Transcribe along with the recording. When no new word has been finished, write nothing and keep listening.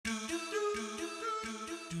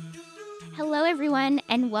everyone,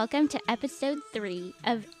 and welcome to episode 3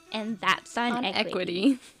 of And That's on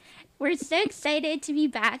Equity. We're so excited to be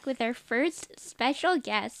back with our first special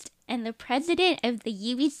guest and the president of the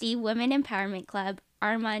UBC Women Empowerment Club,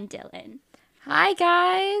 Armand Dillon. Hi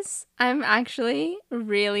guys! I'm actually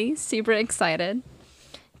really super excited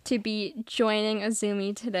to be joining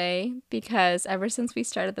Azumi today because ever since we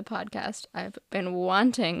started the podcast, I've been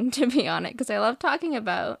wanting to be on it because I love talking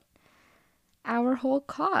about our whole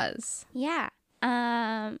cause. Yeah.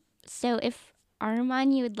 So if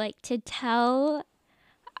Armand, you would like to tell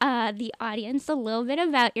the audience a little bit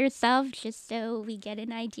about yourself, just so we get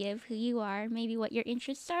an idea of who you are, maybe what your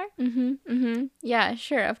interests are. Yeah,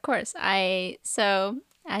 sure, of course. So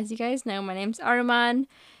as you guys know, my name's Armand,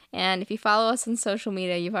 and if you follow us on social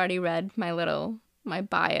media, you've already read my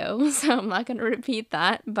bio, so I'm not going to repeat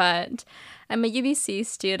that, but I'm a UBC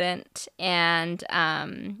student, and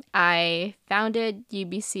I founded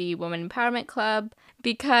UBC Women Empowerment Club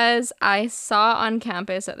because I saw on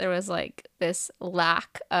campus that there was like this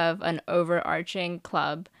lack of an overarching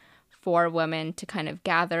club for women to kind of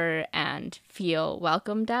gather and feel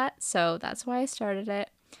welcomed at. So that's why I started it.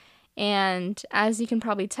 And as you can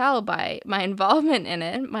probably tell by my involvement in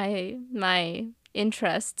it, my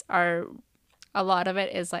interests are, a lot of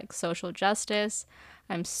it is like social justice.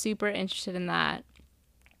 I'm super interested in that.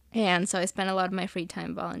 And so I spend a lot of my free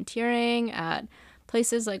time volunteering at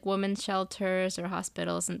places like women's shelters or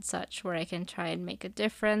hospitals and such where I can try and make a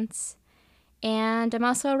difference. And I'm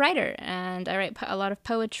also a writer, and I write a lot of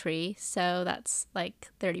poetry, so that's like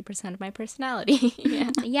 30% of my personality.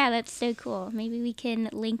 Yeah, that's so cool. Maybe we can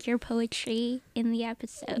link your poetry in the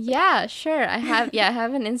episode. Yeah, sure. I have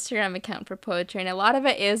an Instagram account for poetry, and a lot of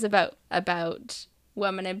it is about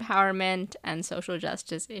women empowerment and social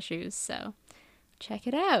justice issues, so check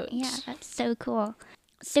it out. Yeah, that's so cool.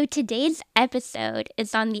 So today's episode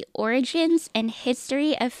is on the origins and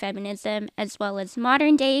history of feminism, as well as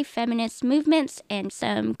modern-day feminist movements and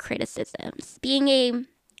some criticisms. Being a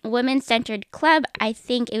women-centered club, I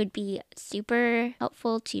think it would be super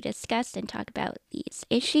helpful to discuss and talk about these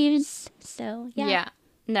issues. So, yeah. Yeah.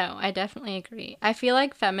 No, I definitely agree. I feel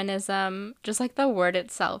like feminism, just like the word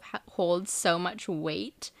itself, holds so much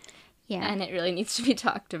weight. Yeah. And it really needs to be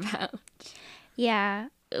talked about. Yeah.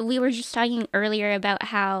 We were just talking earlier about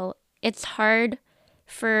how it's hard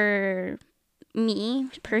for me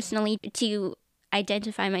personally to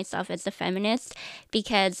identify myself as a feminist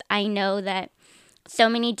because I know that so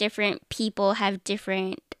many different people have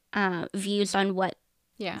different views on what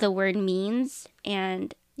the word means,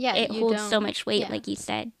 and it holds so much weight, like you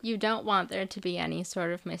said. You don't want there to be any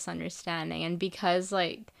sort of misunderstanding, and because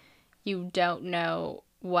like you don't know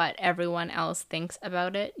what everyone else thinks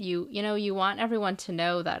about it, you want everyone to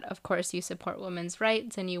know that of course you support women's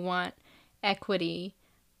rights and you want equity,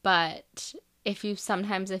 but if you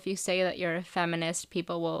say that you're a feminist,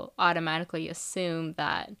 people will automatically assume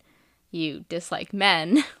that you dislike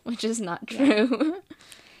men, which is not true.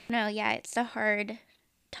 No, yeah, it's a hard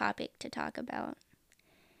topic to talk about.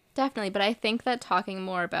 Definitely, but I think that talking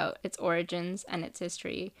more about its origins and its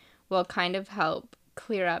history will kind of help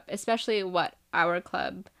clear up, especially what our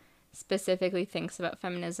club specifically thinks about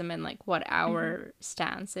feminism and like what our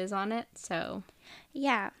stance is on it. So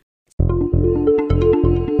yeah.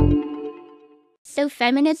 So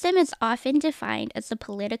feminism is often defined as the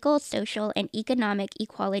political, social, and economic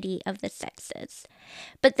equality of the sexes.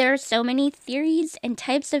 But there are so many theories and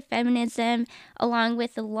types of feminism, along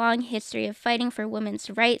with a long history of fighting for women's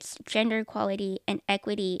rights, gender equality, and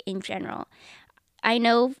equity in general. I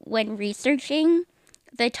know when researching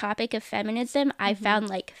the topic of feminism, I found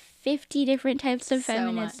like 50 different types of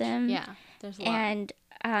feminism. Yeah, there's a lot.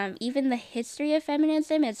 And even the history of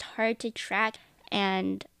feminism is hard to track.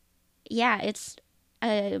 And yeah, it's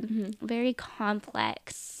a very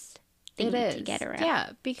complex thing to get around. Yeah,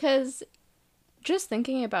 because just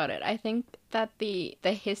thinking about it, I think that the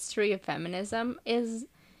history of feminism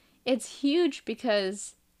it's huge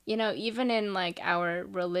because, even in like our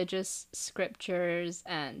religious scriptures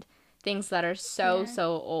and things that are so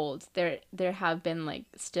old, there have been like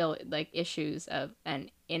still like issues of an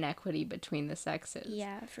inequity between the sexes.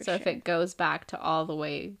 Yeah, for sure. So if it goes back to all the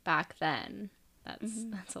way back then,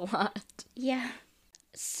 that's a lot. Yeah.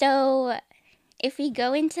 So if we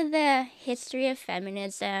go into the history of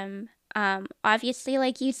feminism, obviously,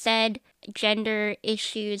 like you said, gender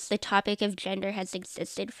issues, the topic of gender has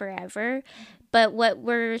existed forever. But what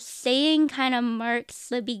we're saying kind of marks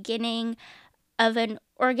the beginning of an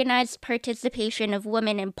organized participation of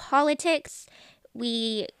women in politics.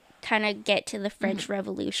 We kind of get to the French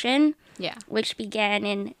Revolution, Yeah. which began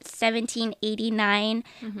in 1789,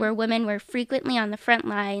 where women were frequently on the front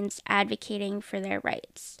lines advocating for their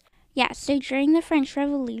rights. Yeah, so during the French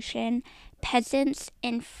Revolution, peasants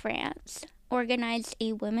in France organized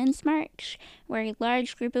a women's march where a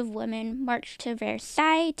large group of women marched to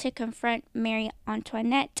Versailles to confront Marie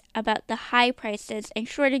Antoinette about the high prices and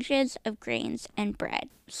shortages of grains and bread.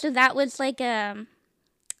 So that was like a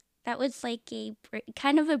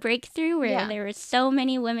kind of a breakthrough where there were so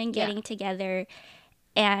many women getting together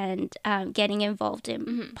and getting involved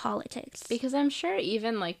in politics. Because I'm sure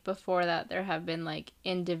even, like, before that, there have been, like,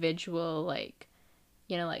 individual, like,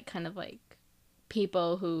 you know, like, kind of, like,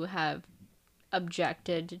 people who have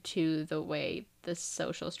objected to the way the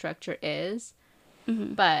social structure is.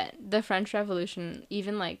 But the French Revolution,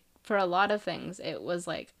 even, like, for a lot of things, it was,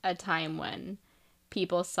 like, a time when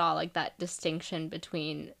people saw, like, that distinction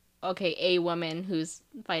between, okay, a woman who's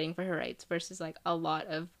fighting for her rights versus, like, a lot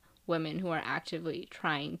of women who are actively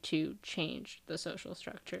trying to change the social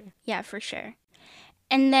structure. Yeah, for sure.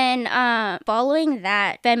 And then following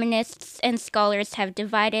that, feminists and scholars have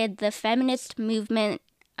divided the feminist movement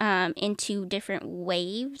into different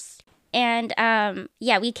waves. And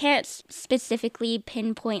we can't specifically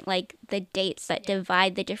pinpoint like the dates that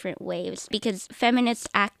divide the different waves because feminist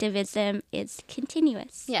activism is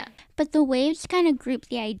continuous. Yeah. But the waves kind of group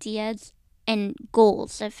the ideas and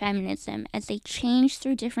goals of feminism as they change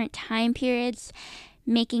through different time periods,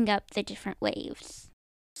 making up the different waves.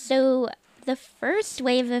 So the first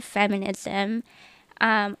wave of feminism,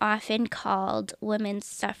 often called women's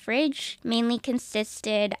suffrage, mainly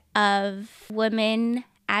consisted of women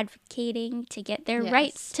advocating to get their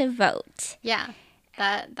rights to vote. Yeah.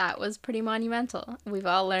 That was pretty monumental. We've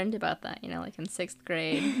all learned about that, you know, like in 6th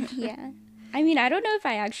grade. Yeah. I mean, I don't know if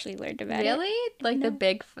I actually learned about it. Really? Like No.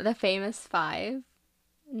 the famous 5?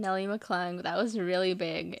 Nellie McClung, that was really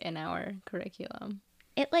big in our curriculum.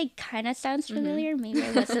 It like kind of sounds familiar. Maybe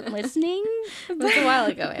I wasn't listening. It was a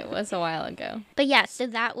while ago. But yeah, so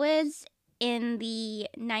that was in the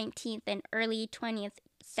 19th and early 20th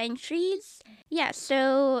centuries. Yeah,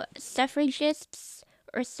 so suffragists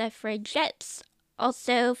or suffragettes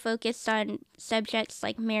also focused on subjects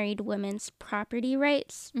like married women's property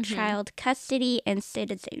rights, child custody, and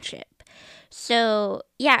citizenship. So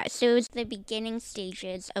yeah, so it was the beginning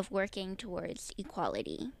stages of working towards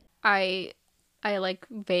equality. I like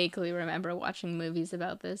vaguely remember watching movies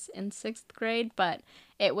about this in 6th grade, but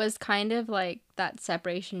it was kind of like that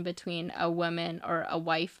separation between a woman or a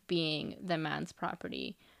wife being the man's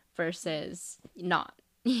property versus not.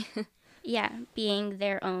 Yeah, being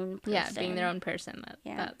their own person. Yeah, being their own person.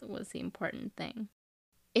 That was the important thing.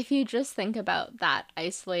 If you just think about that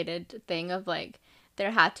isolated thing of like,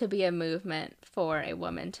 there had to be a movement for a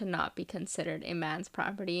woman to not be considered a man's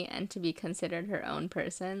property and to be considered her own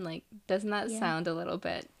person. Like, doesn't that sound a little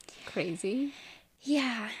bit crazy?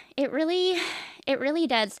 Yeah, it really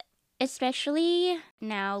does. Especially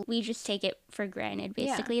now, we just take it for granted,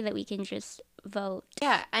 basically, that we can just vote.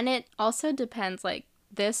 Yeah, and it also depends, like,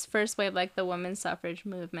 this first wave, like the women's suffrage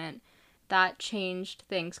movement, that changed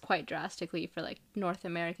things quite drastically for, like, North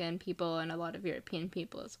American people and a lot of European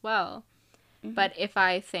people as well. But if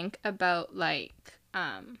I think about, like,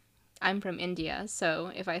 I'm from India,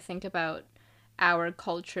 so if I think about our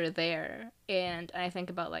culture there, and I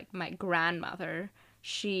think about, like, my grandmother,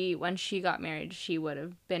 when she got married, she would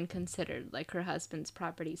have been considered, like, her husband's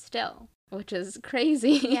property still, which is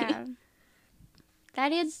crazy. Yeah.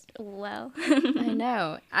 That is, well. I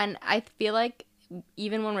know. And I feel like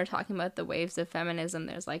even when we're talking about the waves of feminism,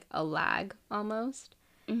 there's, like, a lag almost.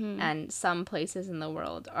 And some places in the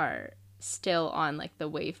world are still on, like, the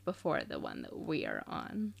wave before the one that we are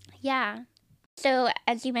on. Yeah. So,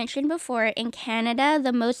 as you mentioned before, in Canada,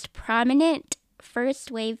 the most prominent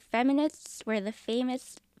first wave feminists were the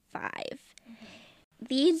famous 5.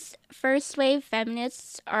 These first wave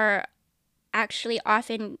feminists are actually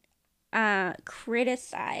often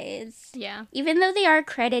criticized. Yeah. Even though they are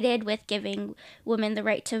credited with giving women the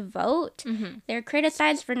right to vote, they're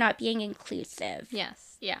criticized for not being inclusive.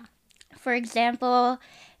 Yes. Yeah. For example,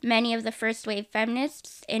 many of the first wave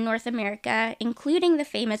feminists in North America, including the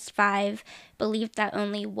famous 5, believed that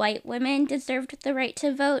only white women deserved the right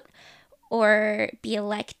to vote or be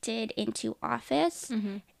elected into office.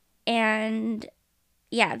 And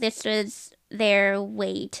yeah, this was their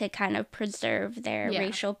way to kind of preserve their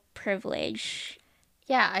racial privilege.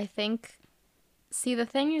 Yeah, I think, see, the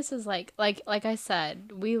thing is like I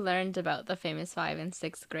said, we learned about the famous 5 in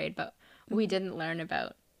 6th grade, but we didn't learn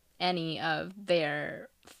about any of their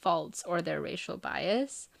faults or their racial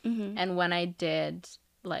bias. And when I did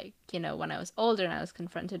like, you know, when I was older and I was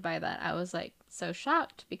confronted by that, I was like so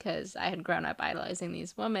shocked because I had grown up idolizing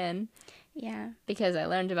these women. Yeah. Because I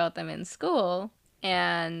learned about them in school,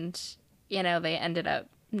 and, you know, they ended up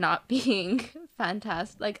not being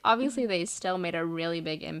fantastic. Like, obviously, they still made a really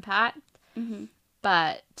big impact,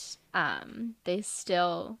 but they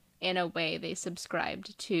still, in a way, they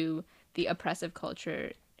subscribed to the oppressive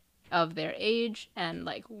culture of their age and,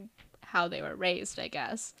 like, how they were raised, I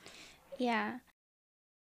guess. Yeah.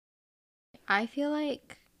 I feel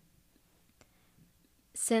like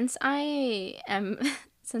since I am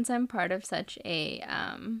since I'm part of such a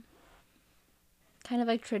kind of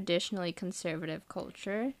like traditionally conservative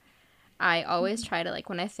culture, I always try to, like,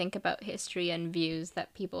 when I think about history and views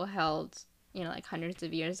that people held, you know, like hundreds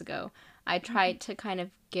of years ago, I try to kind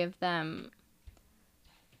of give them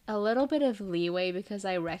a little bit of leeway because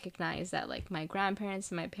I recognize that, like, my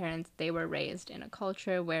grandparents and my parents, they were raised in a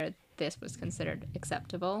culture where this was considered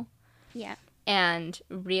acceptable. Yeah. And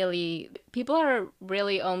really, people are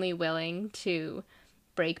really only willing to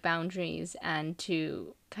break boundaries and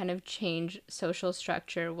to kind of change social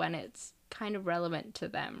structure when it's kind of relevant to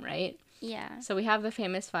them, right? Yeah. So we have the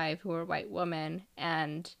famous five who were white women,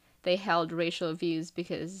 and they held racial views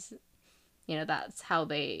because, you know, that's how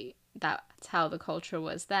the culture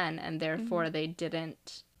was then, and therefore they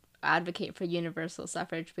didn't advocate for universal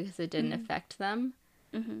suffrage because it didn't affect them.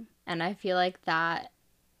 And I feel like that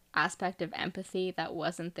aspect of empathy that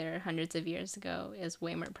wasn't there hundreds of years ago is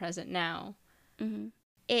way more present now.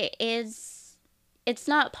 It's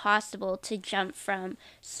not possible to jump from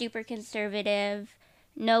super conservative,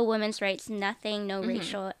 no women's rights, nothing, no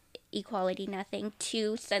racial equality, nothing,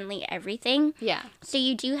 to suddenly everything. Yeah. So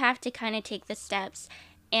you do have to kind of take the steps.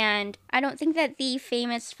 And I don't think that the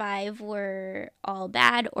famous five were all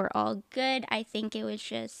bad or all good. I think it was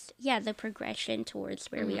just, the progression towards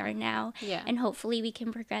where we are now. Yeah. And hopefully we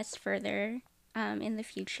can progress further in the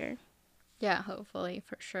future. Yeah, hopefully,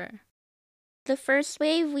 for sure. The first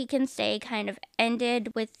wave, we can say, kind of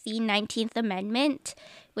ended with the 19th Amendment,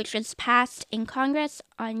 which was passed in Congress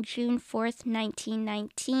on June 4th,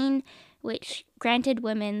 1919, which granted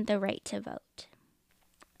women the right to vote.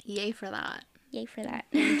 Yay for that. Yay for that.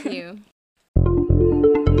 Thank you.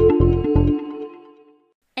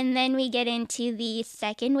 And then we get into the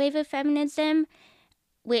second wave of feminism,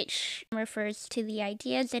 which refers to the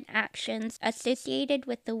ideas and actions associated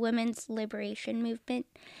with the women's liberation movement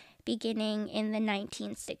beginning in the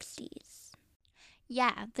 1960s.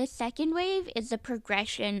 Yeah, the second wave is a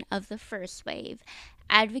progression of the first wave,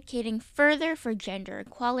 advocating further for gender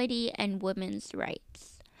equality and women's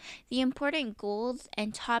rights. The important goals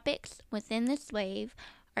and topics within this wave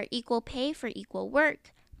are equal pay for equal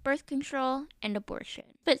work, birth control, and abortion.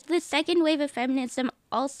 But the second wave of feminism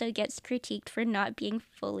also gets critiqued for not being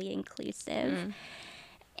fully inclusive.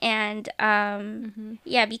 And,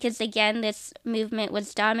 because again, this movement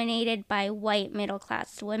was dominated by white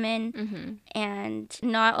middle-class women, and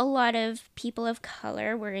not a lot of people of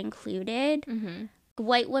color were included.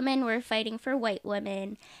 White women were fighting for white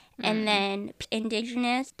women, and then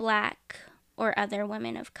indigenous, black, or other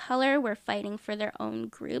women of color were fighting for their own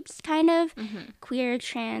groups, kind of. Queer,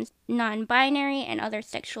 trans, non-binary, and other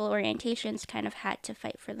sexual orientations kind of had to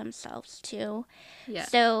fight for themselves, too. Yeah.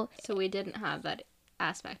 So we didn't have that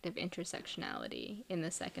aspect of intersectionality in the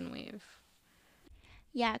second wave.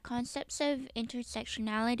 Yeah, concepts of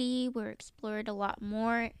intersectionality were explored a lot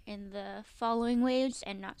more in the following waves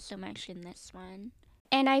and not so much in this one.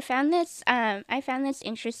 And I found this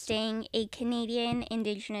interesting. A Canadian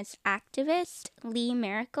Indigenous activist, Lee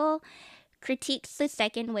Miracle, critiques the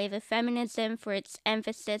second wave of feminism for its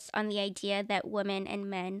emphasis on the idea that women and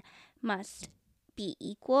men must be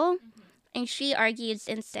equal. And she argues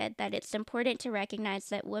instead that it's important to recognize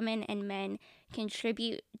that women and men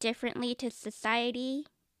contribute differently to society,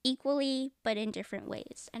 equally, but in different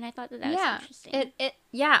ways. And I thought that was interesting.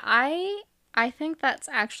 I think that's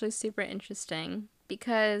actually super interesting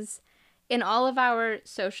because in all of our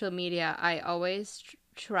social media, I always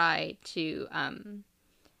try to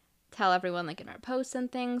tell everyone, like in our posts and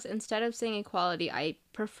things, instead of saying equality, I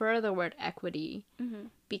prefer the word equity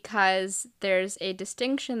because there's a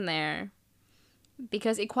distinction there.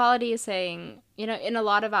 Because equality is saying, you know, in a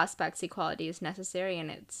lot of aspects, equality is necessary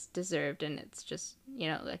and it's deserved and it's just, you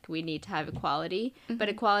know, like we need to have equality. But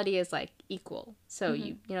equality is like equal. So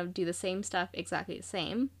you know, do the same stuff exactly the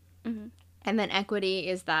same. And then equity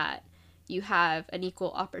is that you have an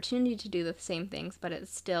equal opportunity to do the same things, but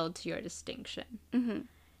it's still to your distinction.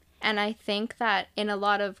 And I think that in a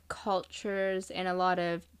lot of cultures, in a lot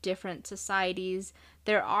of different societies,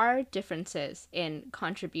 there are differences in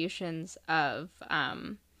contributions of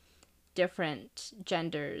different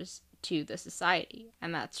genders to the society,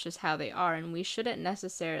 and that's just how they are, and we shouldn't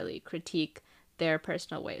necessarily critique their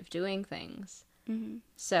personal way of doing things. Mm-hmm.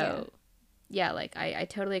 So yeah, like I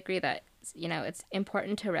totally agree that, you know, it's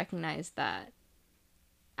important to recognize that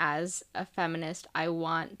as a feminist, I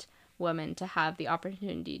want women to have the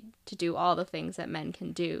opportunity to do all the things that men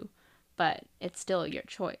can do, but it's still your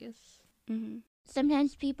choice. Mm-hmm.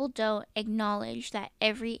 Sometimes people don't acknowledge that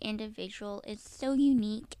every individual is so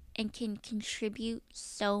unique and can contribute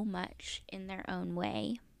so much in their own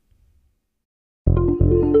way.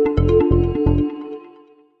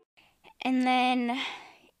 And then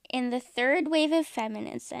in the third wave of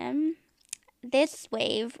feminism, this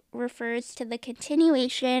wave refers to the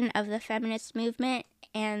continuation of the feminist movement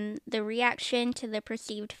and the reaction to the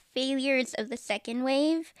perceived failures of the second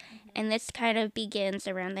wave. Mm-hmm. And this kind of begins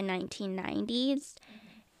around the 1990s.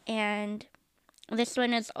 Mm-hmm. And this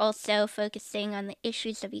one is also focusing on the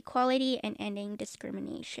issues of equality and ending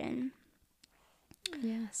discrimination.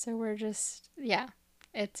 Yeah, so we're just,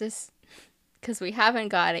 it's just because we haven't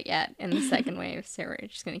got it yet in the second wave, so we're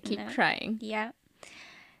just going to keep trying. Yeah.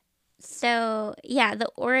 So, yeah, the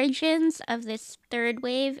origins of this third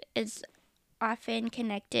wave is often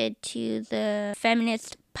connected to the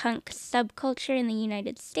feminist punk subculture in the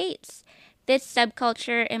United States. This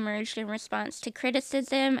subculture emerged in response to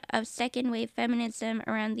criticism of second wave feminism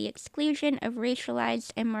around the exclusion of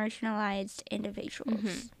racialized and marginalized individuals.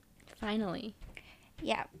 Mm-hmm. Finally.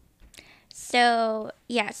 Yeah. So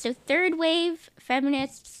third wave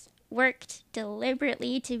feminists worked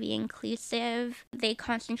deliberately to be inclusive. They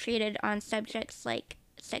concentrated on subjects like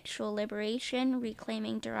sexual liberation,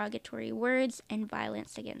 reclaiming derogatory words, and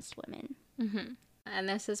violence against women. Mm-hmm. And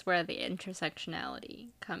this is where the intersectionality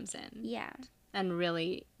comes in. Yeah. And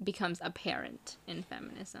really becomes apparent in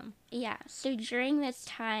feminism. Yeah. So during this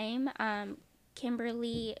time,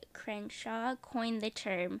 Kimberly Crenshaw coined the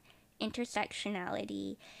term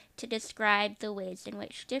intersectionality to describe the ways in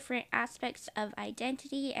which different aspects of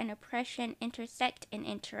identity and oppression intersect and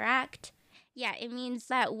interact. Yeah, it means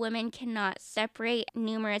that women cannot separate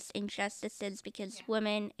numerous injustices because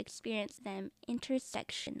women experience them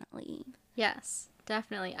intersectionally. Yes,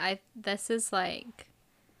 definitely. This is like,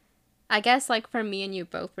 I guess like for me and you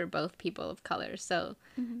both, we're both people of color, so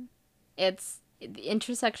it's the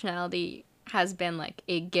intersectionality has been like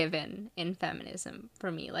a given in feminism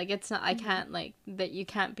for me. Like it's not, I can't like that you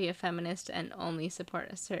can't be a feminist and only support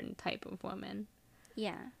a certain type of woman.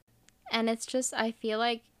 Yeah. And it's just, I feel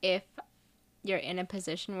like if you're in a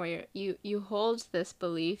position where you hold this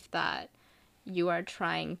belief that you are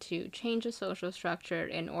trying to change a social structure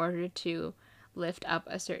in order to lift up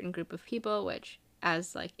a certain group of people, which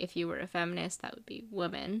as like if you were a feminist, that would be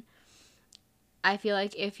women. I feel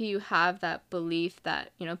like if you have that belief that,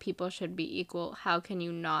 you know, people should be equal, how can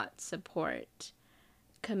you not support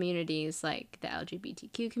communities like the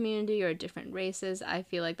LGBTQ community or different races? I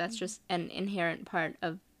feel like that's just an inherent part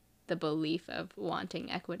of the belief of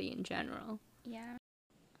wanting equity in general. Yeah.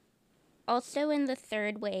 Also in the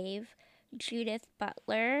third wave, Judith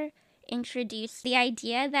Butler introduced the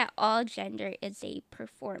idea that all gender is a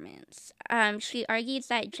performance. She argues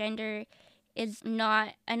that gender is not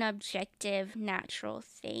an objective, natural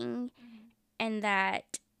thing, and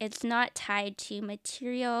that it's not tied to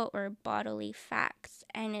material or bodily facts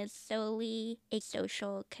and is solely a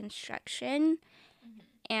social construction,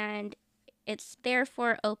 and it's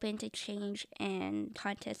therefore open to change and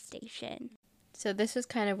contestation. So this is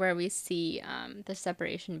kind of where we see the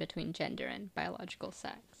separation between gender and biological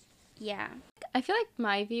sex. Yeah. I feel like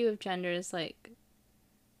my view of gender is like,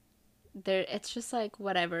 it's just like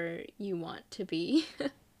whatever you want to be.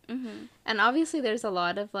 And obviously there's a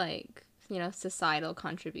lot of like, you know, societal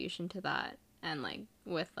contribution to that, and like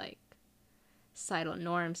with like societal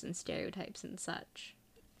norms and stereotypes and such.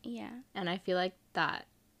 Yeah. And I feel like that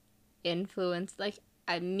influence, like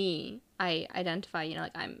I identify, you know,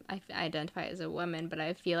 like I identify as a woman, but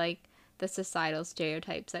I feel like the societal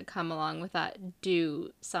stereotypes that come along with that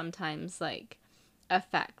do sometimes like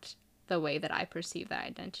affect the way that I perceive that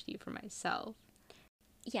identity for myself.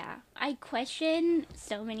 Yeah, I question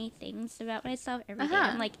so many things about myself every day.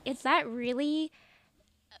 I'm like, is that really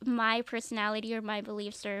my personality or my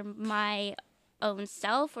beliefs or my own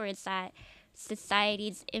self, or is that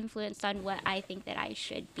society's influence on what I think that I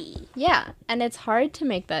should be? Yeah, and it's hard to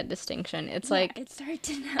make that distinction. It's like, it's hard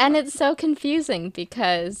to know. And it's so confusing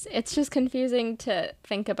because it's just confusing to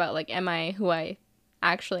think about, like, am I who I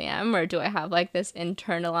actually am, or do I have like this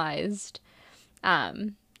internalized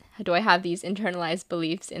do I have these internalized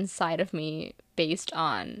beliefs inside of me based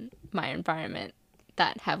on my environment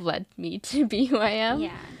that have led me to be who I am?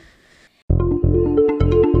 Yeah.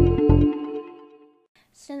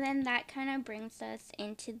 So then that kind of brings us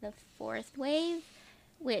into the fourth wave,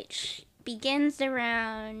 which begins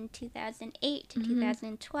around 2008 to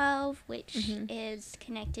 2012, which is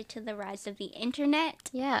connected to the rise of the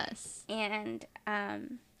internet. Yes. And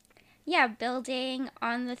building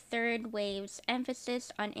on the third wave's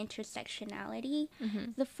emphasis on intersectionality,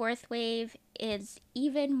 the fourth wave is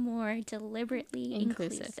even more deliberately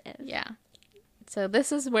inclusive. Yeah. So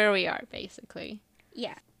this is where we are, basically.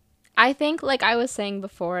 Yeah. I think, like I was saying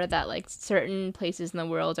before, that like certain places in the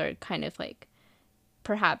world are kind of like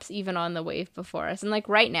perhaps even on the wave before us. And like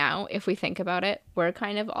right now, if we think about it, we're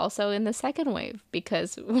kind of also in the second wave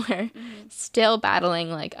because we're still battling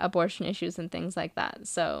like abortion issues and things like that.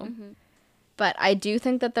 So, but I do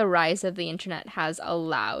think that the rise of the internet has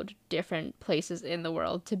allowed different places in the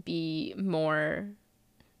world to be more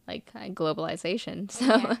like globalization.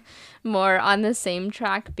 So more on the same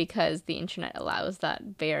track because the internet allows that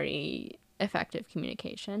very effective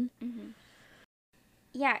communication.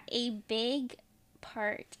 Yeah, a big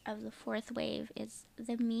part of the fourth wave is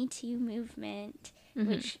the Me Too movement,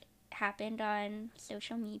 which happened on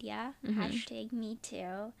social media,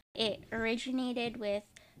 #MeToo. It originated with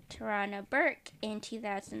Tarana Burke in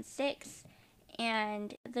 2006,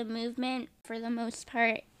 and the movement, for the most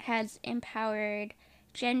part, has empowered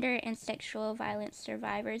gender and sexual violence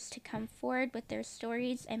survivors to come forward with their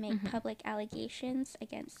stories and make public allegations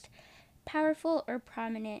against powerful or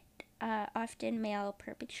prominent, often male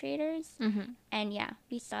perpetrators. And yeah,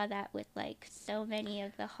 we saw that with like so many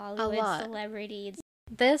of the Hollywood celebrities.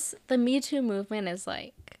 The Me Too movement is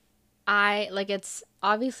like, it's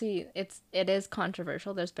obviously it is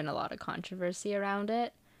controversial. There's been a lot of controversy around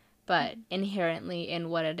it, but inherently in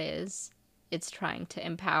what it is, it's trying to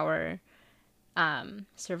empower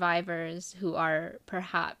survivors who are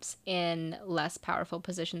perhaps in less powerful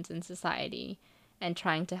positions in society and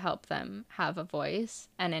trying to help them have a voice.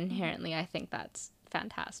 And inherently, I think that's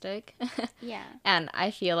fantastic. Yeah. And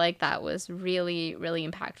I feel like that was really, really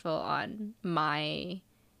impactful on my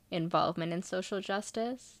involvement in social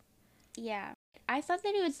justice. Yeah. I thought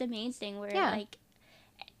that it was amazing where like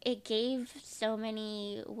it gave so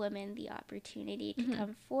many women the opportunity to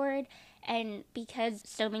come forward, and because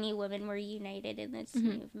so many women were united in this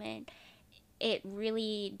movement, it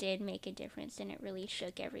really did make a difference and it really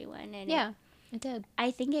shook everyone. And it did.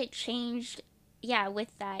 I think it changed,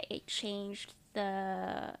 with that, it changed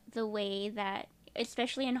the way that,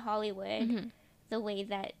 especially in Hollywood, the way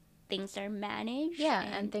that things are managed. Yeah,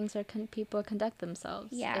 and things are, people conduct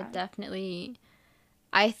themselves. Yeah. It definitely,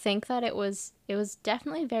 I think that it was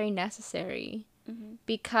definitely very necessary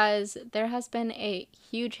because there has been a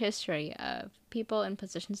huge history of people in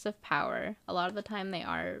positions of power, a lot of the time they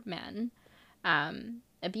are men,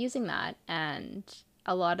 abusing that, and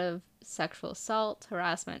a lot of sexual assault,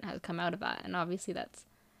 harassment has come out of that. And obviously that's,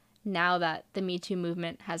 now that the Me Too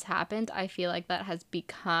movement has happened, I feel like that has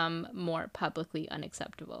become more publicly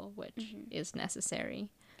unacceptable, which is necessary.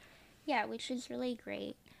 Yeah, which is really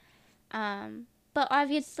great. But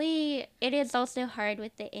obviously, it is also hard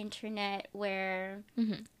with the internet where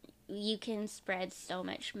you can spread so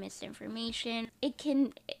much misinformation. It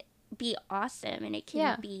can be awesome and it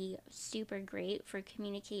can be super great for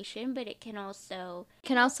communication, but it can also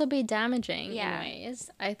be damaging in ways.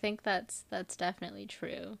 I think that's definitely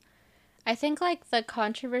true. I think like the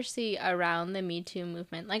controversy around the Me Too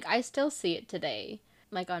movement, like I still see it today,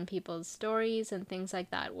 like on people's stories and things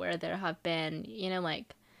like that, where there have been, you know,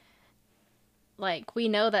 like we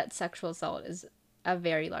know that sexual assault is a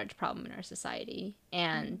very large problem in our society,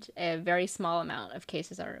 and a very small amount of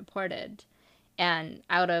cases are reported. And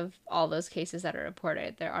out of all those cases that are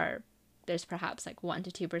reported, there's perhaps like 1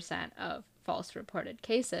 to 2% of false reported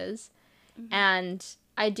cases. And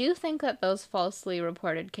I do think that those falsely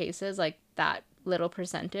reported cases, like that little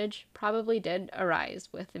percentage, probably did arise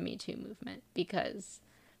with the Me Too movement because,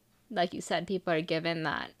 like you said, people are given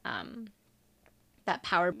that that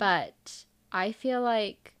power. But I feel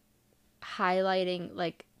like highlighting,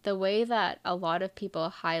 like the way that a lot of people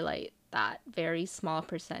highlight that very small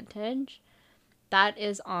percentage, that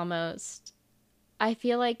is almost, I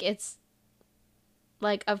feel like it's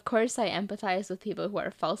like, of course I empathize with people who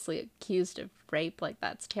are falsely accused of rape, like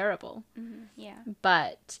that's terrible. Yeah.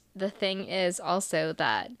 But the thing is also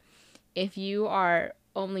that if you are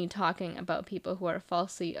only talking about people who are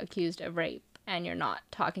falsely accused of rape and you're not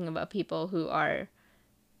talking about people who are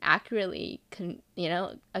accurately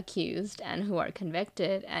accused and who are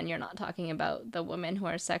convicted, and you're not talking about the women who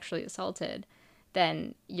are sexually assaulted,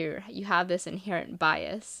 then you have this inherent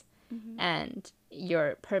bias, and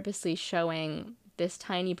you're purposely showing this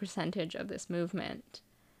tiny percentage of this movement.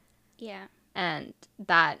 Yeah. and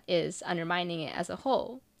that is undermining it as a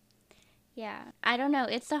whole. Yeah, I don't know.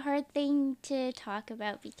 It's a hard thing to talk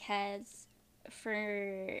about because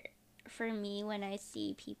for for me, when I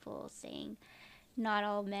see people saying not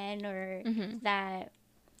all men, or that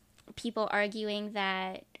people arguing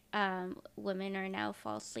that women are now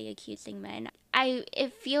falsely accusing men,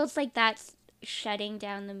 it feels like that's shutting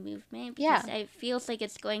down the movement, because Yeah. it feels like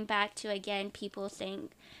it's going back to, again, people saying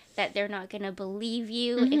that they're not going to believe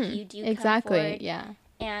you if you do come forward. Yeah.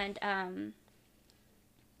 And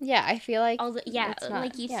yeah, I feel like yeah, not,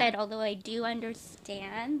 like you said, although I do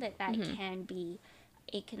understand that can be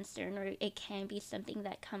a concern, or it can be something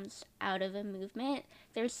that comes out of a movement,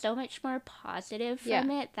 there's so much more positive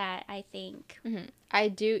from it that I think I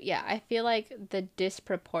do. Yeah, I feel like the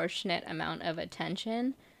disproportionate amount of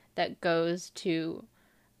attention that goes to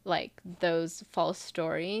like those false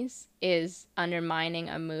stories is undermining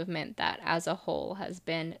a movement that as a whole has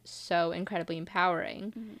been so incredibly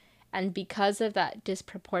empowering. And because of that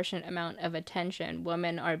disproportionate amount of attention,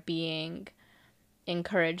 women are being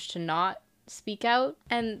encouraged to not speak out,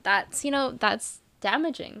 and that's, that's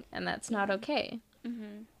damaging, and that's not okay.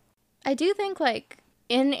 I do think, like,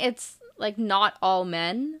 in its, like, not all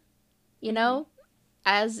men, you know,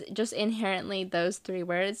 as just inherently those three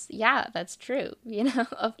words, yeah, that's true,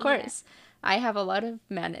 of course. I have a lot of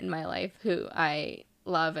men in my life who I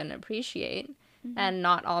love and appreciate, and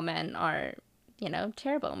not all men are,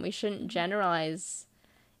 terrible, and we shouldn't generalize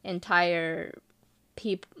entire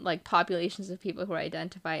like populations of people who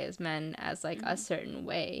identify as men as like a certain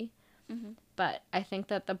way. But I think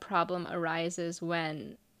that the problem arises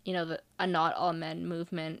when, a not all men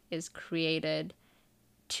movement is created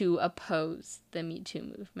to oppose the Me Too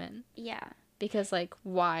movement. Yeah. Because, like,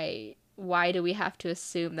 why do we have to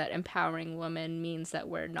assume that empowering women means that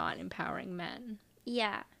we're not empowering men?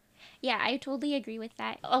 Yeah. Yeah, I totally agree with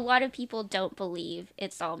that. A lot of people don't believe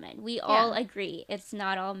it's all men. We all agree it's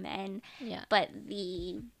not all men. Yeah. But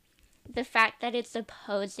the fact that it's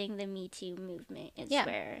opposing the Me Too movement is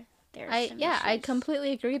where there's some issues. I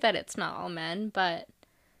completely agree that it's not all men, but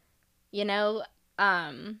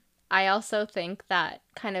I also think that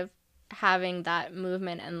kind of having that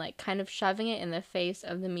movement and like kind of shoving it in the face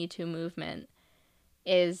of the Me Too movement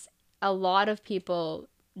is, a lot of people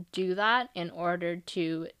do that in order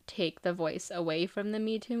to take the voice away from the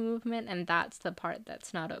Me Too movement, and that's the part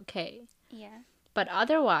that's not okay. Yeah. But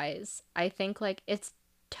otherwise, I think like it's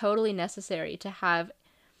totally necessary to have,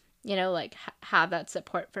 like have that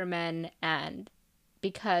support for men, and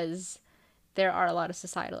because there are a lot of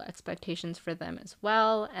societal expectations for them as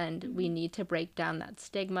well, and we need to break down that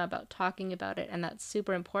stigma about talking about it, and that's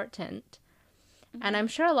super important. And I'm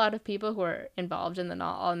sure a lot of people who are involved in the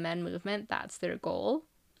Not All Men movement, that's their goal.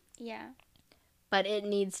 Yeah. But it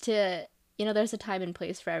needs to, there's a time and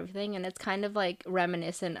place for everything, and it's kind of like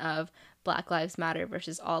reminiscent of Black Lives Matter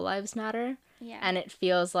versus All Lives Matter. Yeah. And it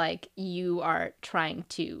feels like you are trying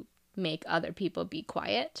to make other people be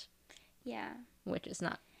quiet. Yeah. Which is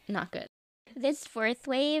not good. This fourth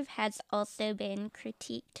wave has also been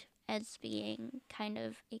critiqued as being kind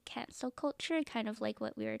of a cancel culture, kind of like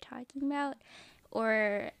what we were talking about,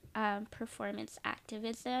 or performance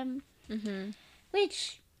activism,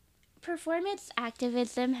 which performance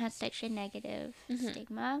activism has such a negative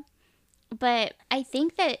stigma. But I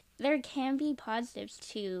think that there can be positives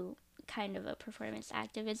to kind of a performance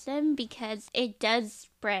activism, because it does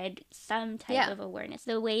spread some type of awareness.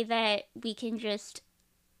 The way that we can just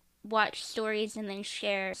watch stories and then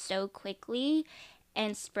share so quickly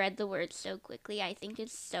and spread the word so quickly, I think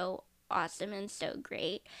is so awesome and so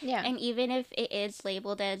great. Yeah. And even if it is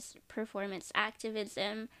labeled as performance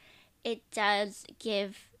activism, it does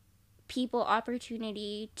give people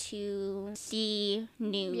opportunity to see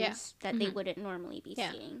news that they wouldn't normally be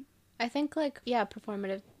seeing. I think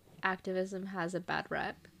performative activism has a bad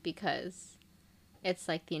rep because it's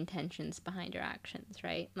like the intentions behind your actions,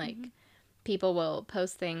 right? Like people will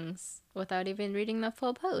post things without even reading the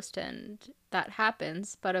full post, and that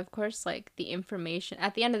happens. But of course, like the information,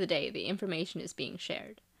 at the end of the day, the information is being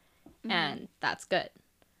shared, and that's good.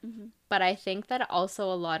 But I think that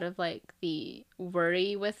also a lot of like the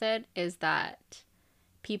worry with it is that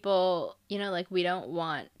people, like we don't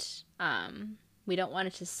want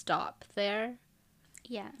it to stop there.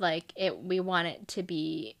 Yeah. Like we want it to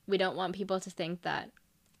be, we don't want people to think that,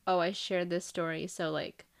 oh, I shared this story, so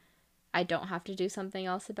like I don't have to do something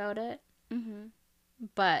else about it.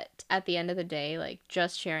 But at the end of the day, like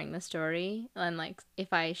just sharing the story, and like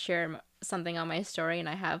if I share something on my story and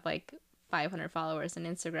I have like 500 followers on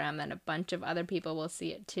Instagram, then a bunch of other people will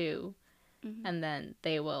see it too. and then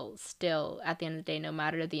they will still, at the end of the day, no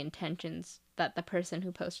matter the intentions that the person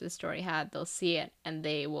who posted the story had, they'll see it and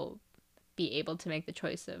they will be able to make the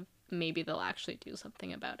choice of maybe they'll actually do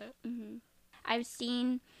something about it. I've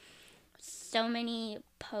seen so many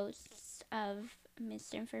posts of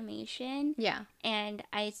misinformation. Yeah. And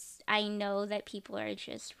I know that people are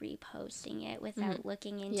just reposting it without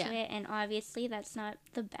looking into it. And obviously that's not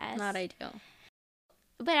the best. Not ideal.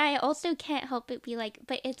 But I also can't help but be like,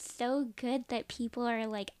 but it's so good that people are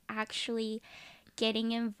like actually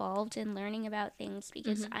getting involved and learning about things,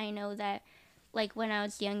 because I know that like when I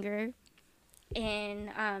was younger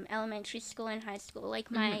in elementary school and high school,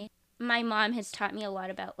 like my mom has taught me a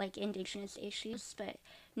lot about like Indigenous issues, but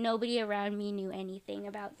nobody around me knew anything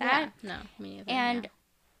about that. Yeah, no, me neither. And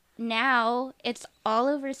now it's all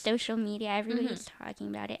over social media. Everybody's talking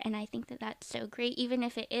about it. And I think that that's so great. Even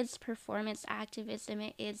if it is performance activism,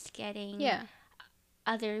 it is getting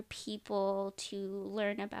other people to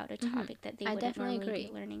learn about a topic that they wouldn't normally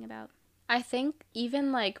be learning about. I think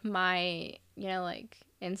even like my, like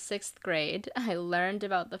in 6th grade, I learned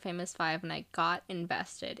about the Famous Five and I got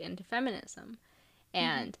invested into feminism.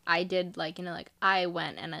 And I did I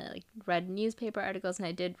went and I read newspaper articles and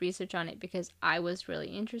I did research on it because I was really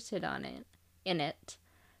interested in it.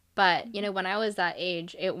 But, when I was that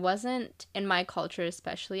age, it wasn't, in my culture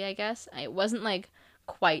especially, I guess, it wasn't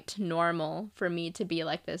quite normal for me to be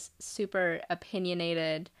this super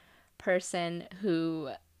opinionated person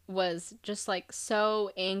who was just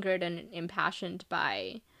so angered and impassioned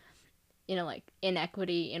by,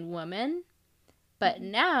 inequity in women. But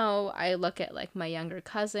now I look at my younger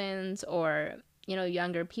cousins or,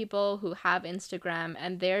 younger people who have Instagram,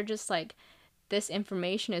 and they're just this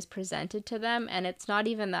information is presented to them, and it's not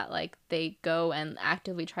even that they go and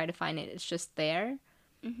actively try to find it. It's just there.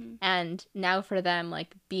 And now for them,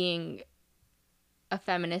 being a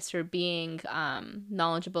feminist or being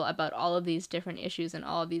knowledgeable about all of these different issues and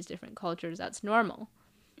all of these different cultures, that's normal.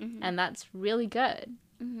 And that's really good.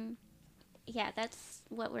 Yeah, that's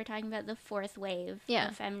what we're talking about, the fourth wave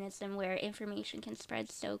of feminism, where information can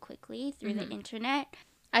spread so quickly through the internet.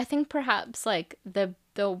 I think perhaps the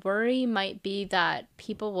worry might be that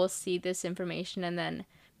people will see this information and then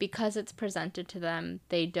because it's presented to them,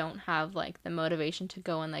 they don't have the motivation to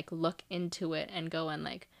go and look into it and go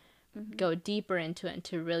and go deeper into it and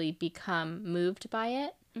to really become moved by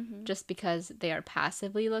it just because they are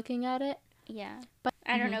passively looking at it. Yeah. But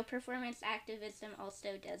I don't know, performance activism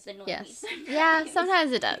also does annoy me sometimes. Yeah,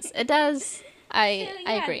 sometimes it does. It does. I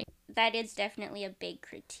agree. That is definitely a big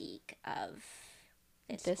critique of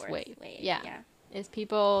this wave. Yeah. Is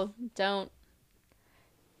people don't,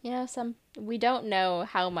 we don't know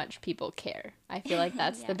how much people care. I feel like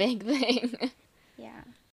that's the big thing. Yeah.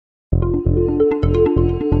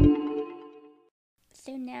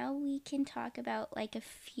 So now we can talk about a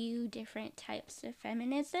few different types of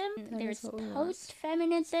feminism. There's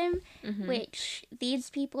post-feminism, which these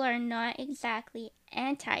people are not exactly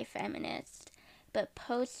anti-feminist, but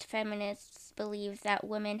post-feminists believe that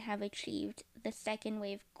women have achieved the second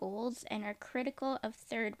wave goals and are critical of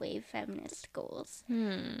third wave feminist goals.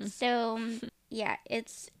 So yeah,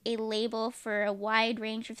 it's a label for a wide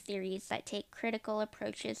range of theories that take critical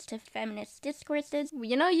approaches to feminist discourses.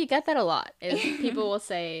 You get that a lot. Is people will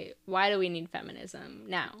say, why do we need feminism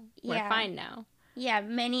now? We're fine now. Yeah,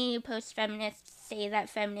 many post-feminists say that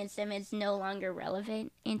feminism is no longer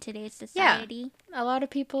relevant in today's society. Yeah, a lot of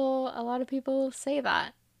people say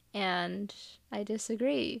that, and I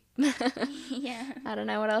disagree. Yeah. I don't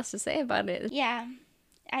know what else to say about it. Yeah.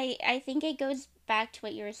 I think it goes back to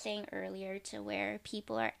what you were saying earlier, to where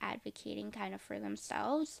people are advocating kind of for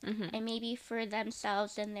themselves, and maybe for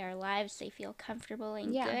themselves and their lives they feel comfortable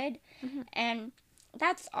and good. And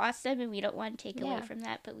that's awesome, and we don't want to take away from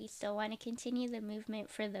that, but we still want to continue the movement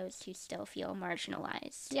for those who still feel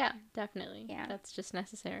marginalized. Yeah, definitely. Yeah. That's just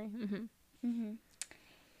necessary.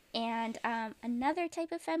 And another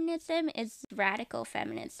type of feminism is radical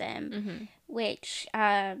feminism, which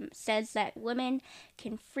says that women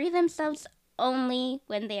can free themselves only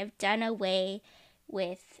when they have done away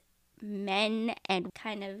with men and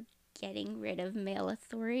kind of getting rid of male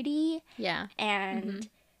authority. Yeah. And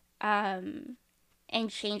and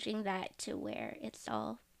changing that to where it's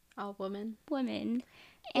all women.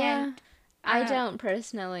 Yeah. And I don't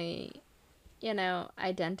personally,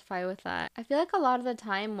 identify with that. I feel like a lot of the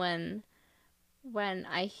time when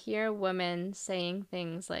I hear women saying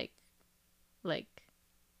things like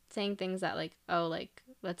saying things that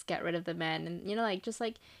let's get rid of the men, and just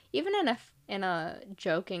even in a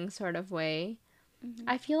joking sort of way,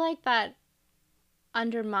 I feel like that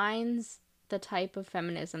undermines the type of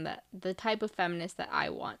feminist that I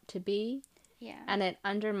want to be. Yeah. And it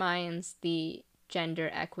undermines the gender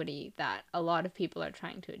equity that a lot of people are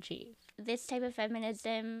trying to achieve. This type of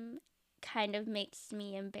feminism kind of makes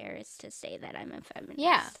me embarrassed to say that I'm a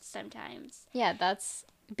feminist sometimes. Yeah, that's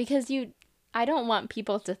because I don't want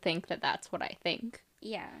people to think that that's what I think.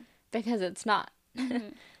 Yeah. Because it's not. Mm-hmm.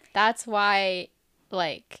 That's why,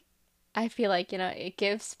 like, I feel like, it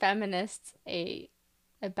gives feminists a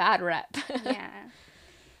bad rep. Yeah.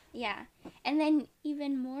 Yeah. And then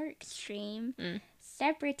even more extreme,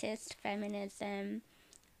 separatist feminism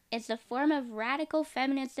is a form of radical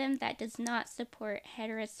feminism that does not support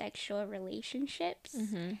heterosexual relationships.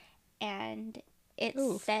 Mm-hmm. And it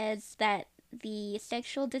says that the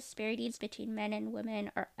sexual disparities between men and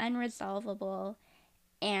women are unresolvable,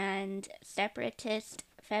 and separatist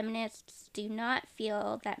feminists do not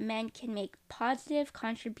feel that men can make positive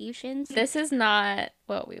contributions. This is not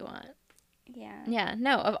what we want. Yeah. Yeah,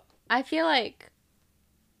 no, I feel like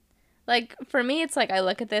for me, it's like I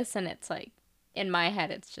look at this and it's like, in my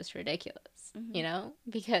head, it's just ridiculous,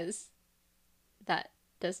 because that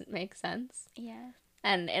doesn't make sense. Yeah.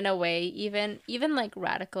 And in a way, even like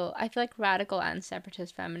radical, I feel like radical and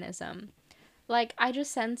separatist feminism, like, I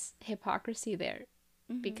just sense hypocrisy there.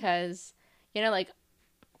 Because, like,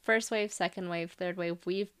 first wave, second wave, third wave,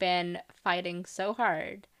 we've been fighting so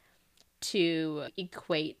hard to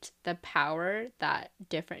equate the power that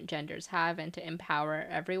different genders have and to empower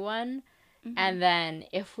everyone. And then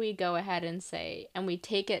if we go ahead and say, and we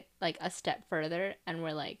take it like a step further and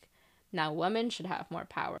we're like, now women should have more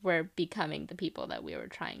power, we're becoming the people that we were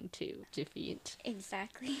trying to defeat.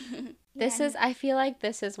 Exactly. I feel like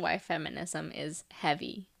this is why feminism is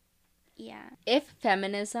heavy. Yeah. If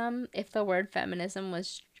the word feminism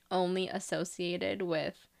was only associated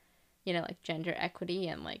with, like gender equity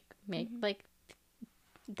and like like,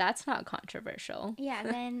 that's not controversial. Yeah,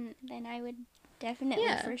 then I would definitely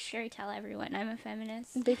for sure tell everyone I'm a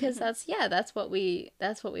feminist. Because that's what we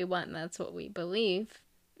want, that's what we believe.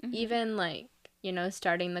 Even like,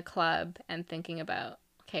 starting the club and thinking about,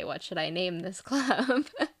 okay, what should I name this club?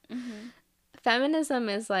 Feminism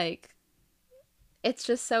is like, it's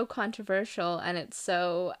just so controversial, and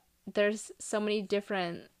there's so many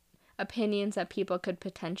different opinions that people could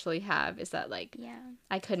potentially have, is that like,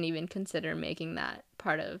 I couldn't even consider making that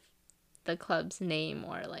part of the club's name,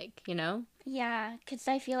 or like, Yeah, because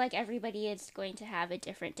I feel like everybody is going to have a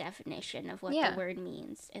different definition of what the word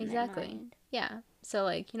means in their mind. Yeah. So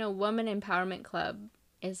like, Woman Empowerment Club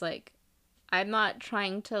is like, I'm not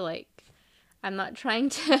trying to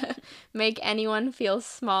make anyone feel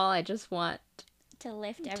small. I just want to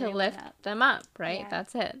lift everyone up. them up, right? Yeah.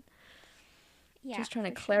 That's it. Yeah, just trying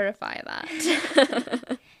to clarify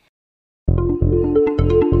that.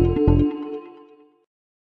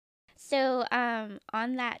 So,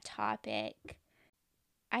 on that topic,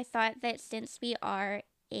 I thought that since we are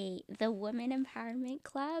the Women Empowerment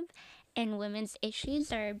Club and women's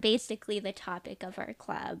issues are basically the topic of our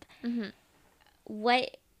club,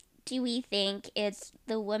 what do we think is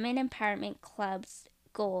the Women Empowerment Club's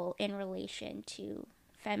goal in relation to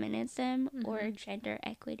feminism or gender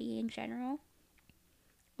equity in general?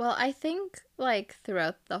 Well, I think like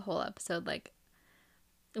throughout the whole episode, like,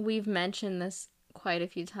 we've mentioned this quite a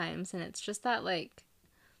few times, and it's just that like,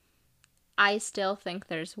 I still think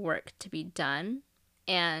there's work to be done.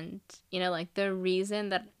 And like, the reason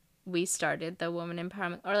that we started the woman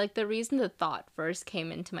empowerment, or like the reason the thought first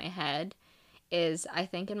came into my head, is I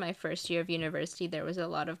think in my first year of university there was a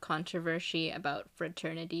lot of controversy about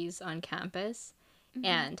fraternities on campus,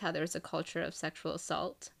 and how there was a culture of sexual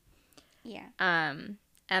assault. Yeah.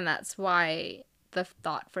 And that's why the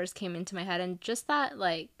thought first came into my head, and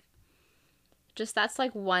that's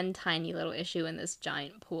like one tiny little issue in this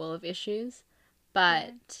giant pool of issues.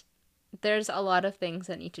 But there's a lot of things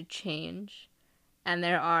that need to change. And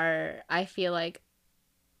I feel like,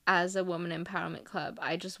 as a woman empowerment club,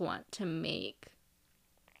 I just want to make,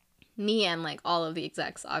 me and like all of the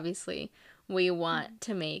execs, obviously, we want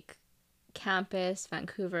to make campus,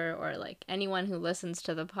 Vancouver, or like anyone who listens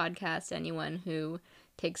to the podcast, anyone who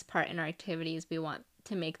takes part in our activities, we want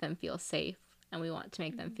to make them feel safe, and we want to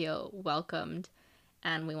make them feel welcomed,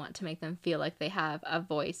 and we want to make them feel like they have a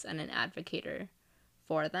voice and an advocator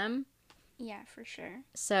for them. Yeah, for sure.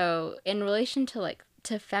 So in relation to like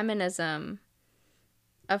to feminism,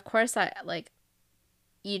 of course, I like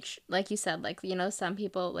like you said, like, some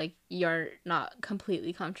people, like, you're not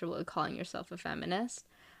completely comfortable with calling yourself a feminist.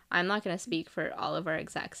 I'm not going to speak for all of our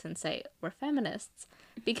execs and say we're feminists,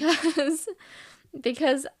 because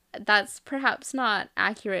that's perhaps not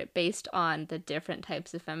accurate based on the different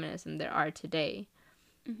types of feminism there are today.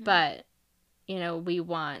 But we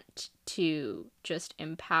want to just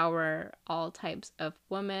empower all types of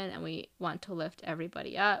women, and we want to lift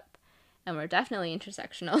everybody up, and we're definitely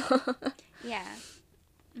intersectional. Yeah.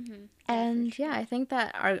 Mm-hmm. And yeah, I think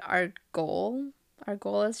that our goal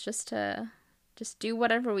is just to do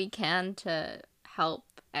whatever we can to help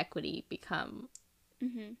equity become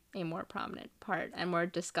a more prominent part and more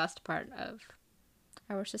discussed part of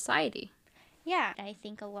our society. Yeah, I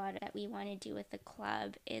think a lot that we want to do with the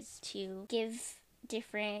club is to give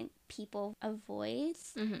different people a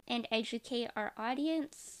voice and educate our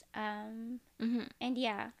audience. And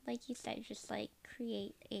yeah, like you said, just like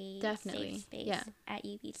create a Definitely. safe space Yeah. at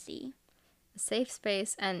UBC. A safe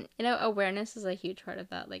space, and awareness is a huge part of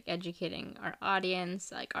that, like educating our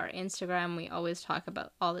audience. Like our Instagram, we always talk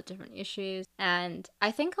about all the different issues, and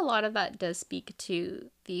I think a lot of that does speak to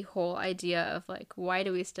the whole idea of like, why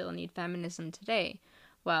do we still need feminism today?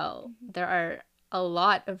 Well, there are a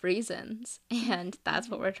lot of reasons, and that's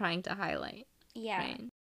what we're trying to highlight. Yeah. Right?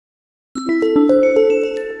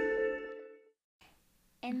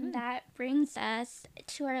 And that brings us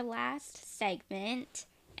to our last segment,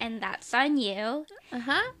 and that's on you.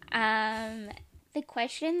 The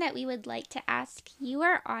question that we would like to ask you,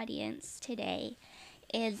 our audience, today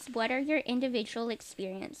is, what are your individual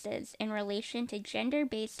experiences in relation to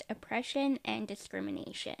gender-based oppression and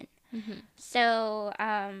discrimination? So,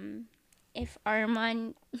 if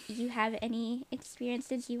Arman, you have any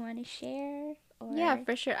experiences you want to share? Or... Yeah,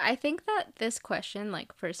 for sure. I think that this question,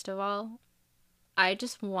 like, first of all, I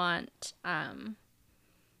just want,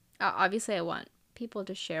 obviously I want people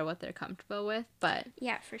to share what they're comfortable with, but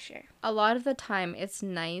yeah, for sure. A lot of the time it's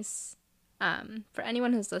nice, for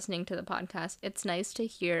anyone who's listening to the podcast, it's nice to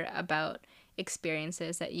hear about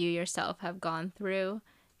experiences that you yourself have gone through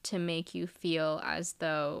to make you feel as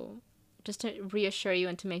though, just to reassure you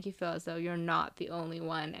and to make you feel as though you're not the only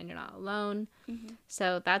one and you're not alone.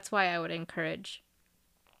 So that's why I would encourage,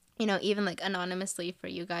 even like anonymously, for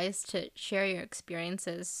you guys to share your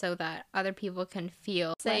experiences so that other people can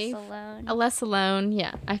feel safe. Less alone.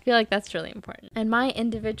 Yeah, I feel like that's really important. And my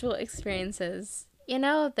individual experiences,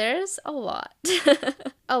 there's a lot.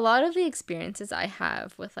 A lot of the experiences I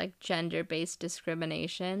have with like gender-based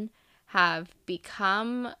discrimination have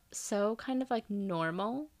become so kind of like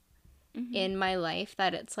normal in my life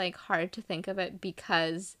that it's like hard to think of it,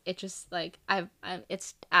 because it just like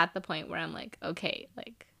it's at the point where I'm like, okay,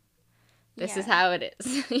 like, this is how it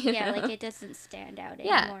is. Yeah, like it doesn't stand out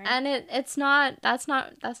anymore. Yeah, and that's not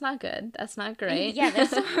good. That's not great. Yeah,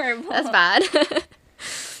 that's horrible. That's bad.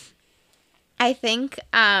 I think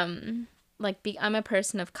I'm a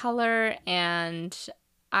person of color, and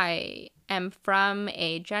I am from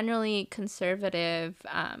a generally conservative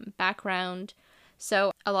background.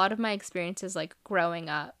 So a lot of my experiences like growing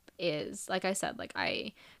up is, like I said, like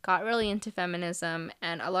I got really into feminism,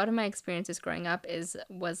 and a lot of my experiences growing up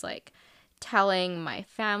was like telling my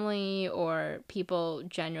family or people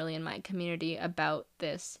generally in my community about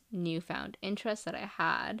this newfound interest that I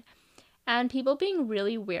had, and people being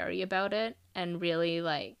really wary about it and really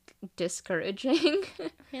like discouraging.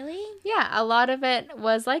 Really? Yeah, a lot of it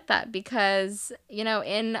was like that, because in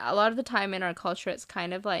a lot of the time in our culture, it's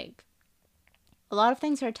kind of like a lot of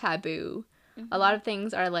things are taboo. A lot of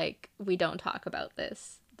things are like, we don't talk about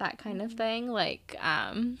this, that kind of thing. Like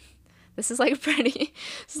this is like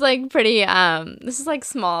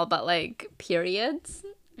small, but like periods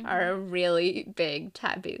are a really big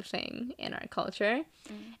taboo thing in our culture.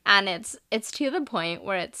 And it's to the point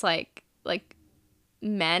where it's like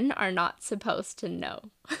men are not supposed to know.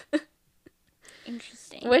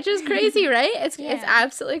 Interesting. Which is crazy, right? It's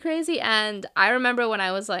absolutely crazy. And I remember when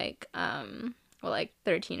I was like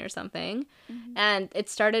 13 or something, and it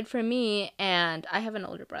started for me, and I have an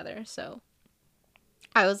older brother, so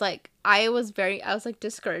I was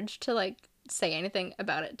discouraged to like say anything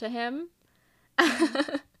about it to him.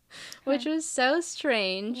 Which was so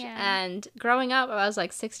strange. And growing up, I was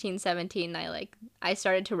like 16, 17, I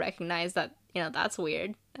started to recognize that, that's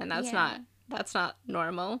weird, and that's not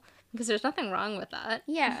normal, because there's nothing wrong with that.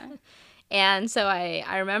 Yeah. And so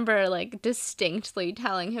I remember like distinctly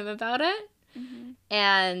telling him about it.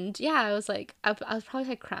 And yeah, I was probably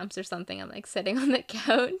had cramps or something. I'm like sitting on the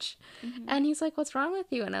couch, and he's like, "What's wrong with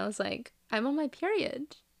you?" And I was like, "I'm on my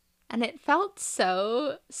period." And it felt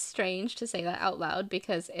so strange to say that out loud,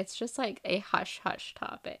 because it's just like a hush hush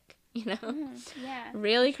topic, Yeah.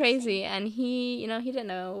 Really crazy. And he didn't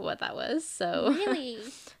know what that was. So really.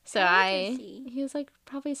 So he was like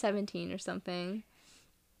probably 17 or something.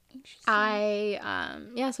 Interesting.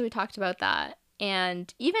 So we talked about that.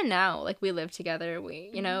 And even now, like, we live together, we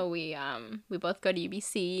both go to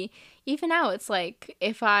UBC. Even now, it's like,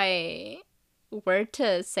 if I were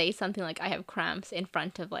to say something like I have cramps in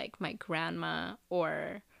front of like my grandma,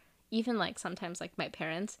 or even like sometimes like my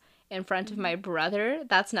parents in front of my brother,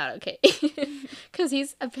 that's not okay. Because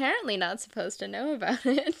he's apparently not supposed to know about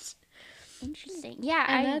it. Interesting. Yeah,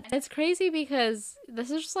 And it's crazy because this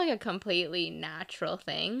is just like a completely natural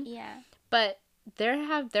thing. yeah. But there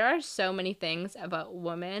are so many things about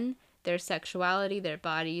women, their sexuality, their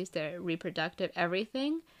bodies, their reproductive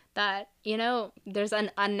everything, that, you know, there's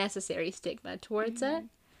an unnecessary stigma towards it.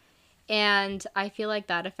 And I feel like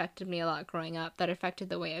that affected me a lot growing up. That affected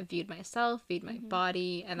the way I viewed myself, viewed my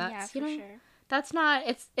body, and that's, Yeah, you for know, sure. that's not,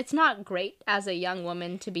 it's not great as a young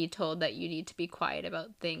woman to be told that you need to be quiet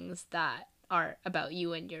about things that are about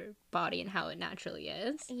you and your body and how it naturally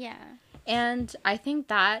is. Yeah. And I think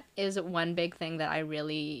that is one big thing that I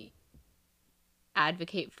really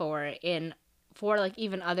advocate for like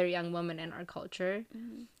even other young women in our culture,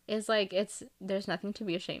 is like, there's nothing to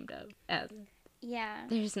be ashamed of, and Yeah.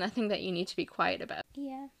 there's nothing that you need to be quiet about.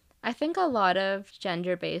 Yeah. I think a lot of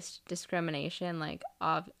gender-based discrimination, like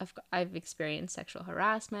I've experienced sexual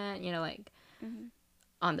harassment, you know, like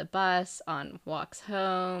on the bus, on walks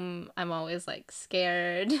home. I'm always like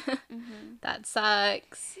scared. That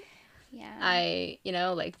sucks. Yeah. You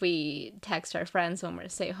know, like we text our friends when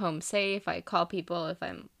we're home safe. I call people if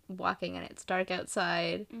I'm walking and it's dark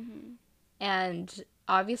outside. And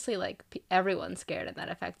obviously, like, everyone's scared and that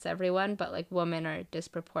affects everyone, but like women are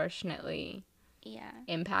disproportionately Yeah.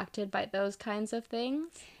 impacted by those kinds of things.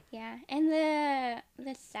 Yeah. And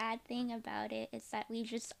the sad thing about it is that we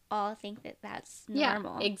just all think that that's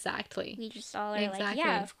normal. Yeah, exactly. We just all are like, Exactly.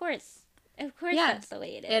 yeah, of course. Of course Yeah, that's the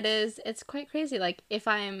way it is. It is. It's quite crazy. Like, if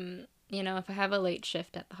I'm, you know, if I have a late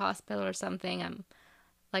shift at the hospital or something, I'm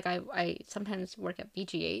like, I sometimes work at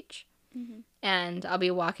BGH, and I'll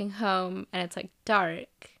be walking home and it's like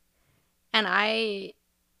dark, and I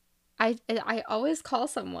always call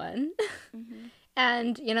someone,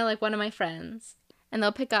 and, you know, like one of my friends, and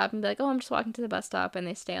they'll pick up and be like, oh, I'm just walking to the bus stop, and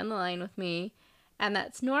they stay on the line with me, and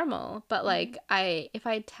that's normal. But like, if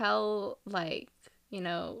I tell, like, you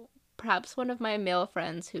know, perhaps one of my male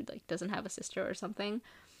friends who like doesn't have a sister or something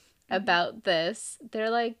about this, they're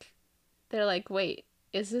like, wait,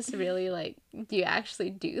 is this really, like, do you actually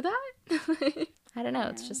do that? I don't know.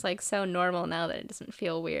 It's just like so normal now that it doesn't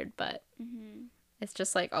feel weird, but it's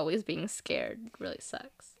just like always being scared really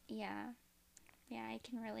sucks. Yeah. Yeah, I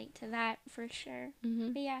can relate to that for sure.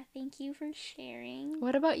 But yeah, thank you for sharing.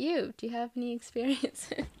 What about you? Do you have any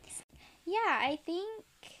experiences? Yeah, I think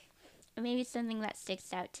maybe something that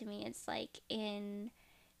sticks out to me is like in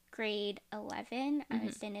grade 11, I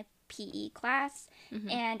was in a PE class,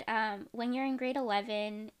 and when you're in grade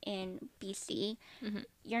 11 in BC,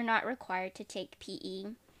 you're not required to take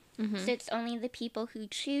PE. So it's only the people who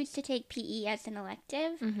choose to take PE as an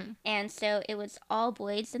elective. And so it was all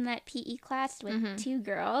boys in that PE class with 2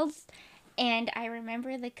 girls. And I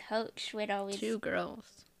remember the coach would always... 2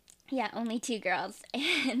 girls. Yeah, only 2 girls.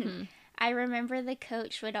 And I remember the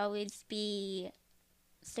coach would always be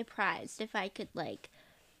surprised if I could, like,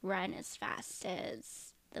 run as fast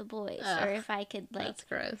as the boys. Or if I could, like... That's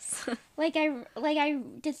gross. I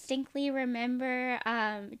distinctly remember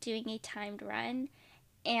doing a timed run.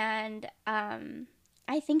 And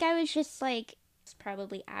I think I was just like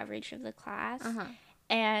probably average of the class.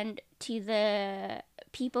 And to the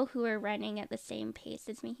people who were running at the same pace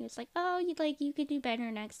as me, he was like, "Oh, you could do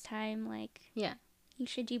better next time. Like, yeah, you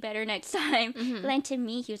should do better next time." But then to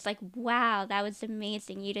me, he was like, "Wow, that was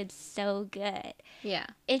amazing. You did so good." Yeah.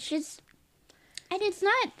 It's just, and it's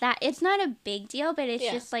not a big deal, but it's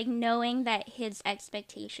just like knowing that his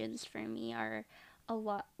expectations for me are a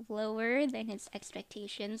lot lower than his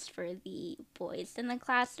expectations for the boys in the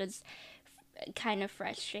class was kind of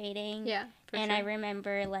frustrating. Yeah, and sure. I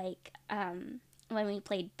remember like when we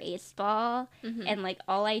played baseball and like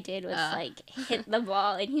all I did was like hit the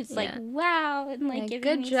ball, and he's like, "Wow," and like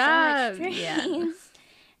giving me job. so much praise. Yeah.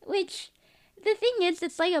 Which the thing is,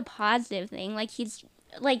 it's like a positive thing. Like he's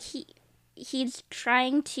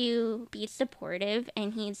trying to be supportive,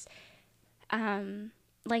 and he's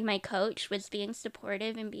like my coach was being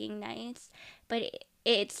supportive and being nice, but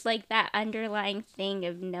it's like that underlying thing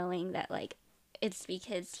of knowing that like it's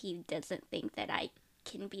because he doesn't think that I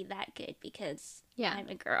can be that good because I'm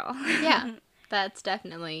a girl. Yeah, that's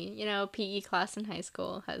definitely, you know, PE class in high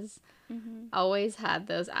school has always had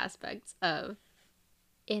those aspects of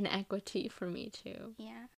inequity for me too.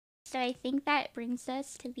 Yeah. So I think that brings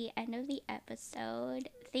us to the end of the episode.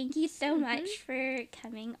 Thank you so much for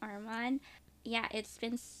coming, Arman. Yeah, it's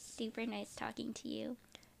been super nice talking to you.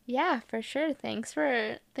 Yeah, for sure. Thanks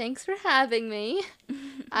for having me.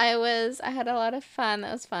 I had a lot of fun.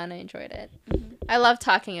 That was fun. I enjoyed it. Mhm. I love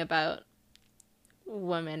talking about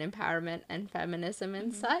women empowerment and feminism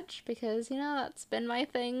and Mhm. such because, that's been my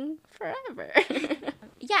thing forever.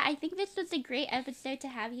 Yeah, I think this was a great episode to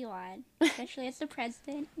have you on, especially as the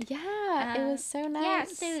president. Yeah, it was so Yeah,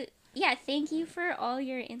 nice. so yeah, thank you for all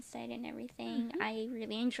your insight and everything. I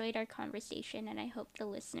really enjoyed our conversation, and I hope the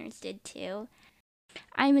listeners did too.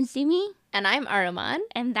 I'm Azumi, And I'm Araman.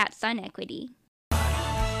 and that's on Equity.